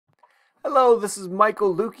Hello, this is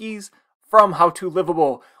Michael Lukes from How to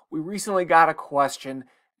Livable. We recently got a question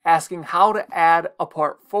asking how to add a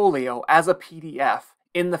portfolio as a PDF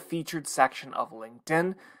in the featured section of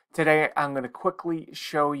LinkedIn. Today, I'm going to quickly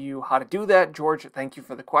show you how to do that. George, thank you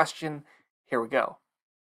for the question. Here we go.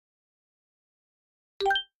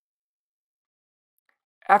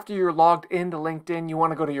 After you're logged into LinkedIn, you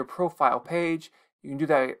want to go to your profile page. You can do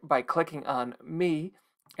that by clicking on Me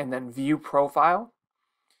and then View Profile.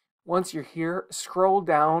 Once you're here, scroll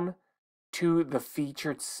down to the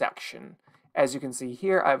featured section. As you can see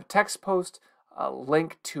here, I have a text post, a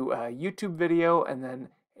link to a YouTube video, and then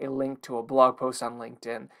a link to a blog post on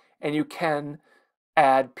LinkedIn. And you can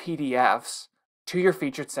add PDFs to your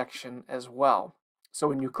featured section as well. So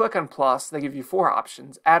when you click on plus, they give you four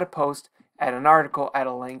options: add a post, add an article, add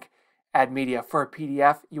a link, add media. For a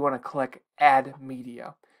PDF, you want to click add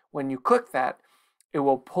media. When you click that, it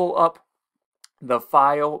will pull up the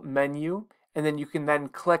file menu, and then you can then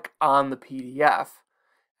click on the PDF,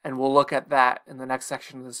 and we'll look at that in the next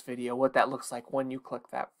section of this video, what that looks like when you click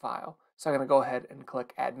that file. So I'm going to go ahead and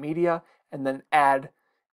click add media and then add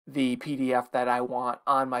the PDF that I want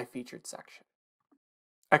on my featured section.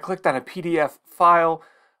 I clicked on a PDF file,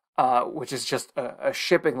 which is just a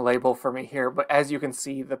shipping label for me here, but as you can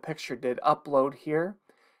see, the picture did upload here.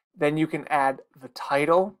 Then you can add the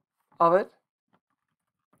title of it,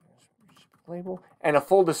 label, and a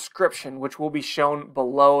full description, which will be shown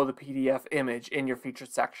below the PDF image in your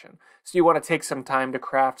featured section. So you want to take some time to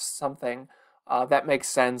craft something that makes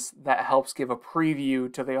sense, that helps give a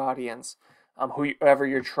preview to the audience, whoever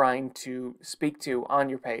you're trying to speak to on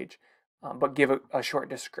your page, but give a short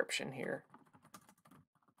description here.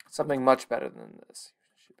 Something much better than this.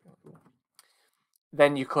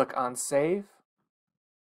 Then you click on Save.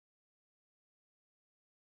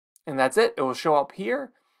 And that's it. It will show up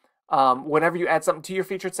here. Whenever you add something to your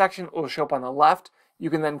featured section, it will show up on the left. You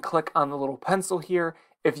can then click on the little pencil here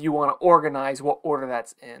if you want to organize what order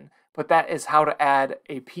that's in. But that is how to add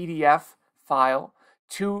a PDF file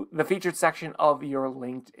to the featured section of your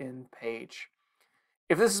LinkedIn page.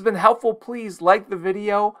 If this has been helpful, please like the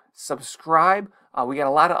video, subscribe. We got a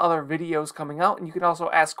lot of other videos coming out, and you can also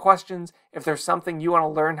ask questions if there's something you want to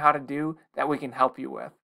learn how to do that we can help you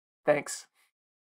with. Thanks.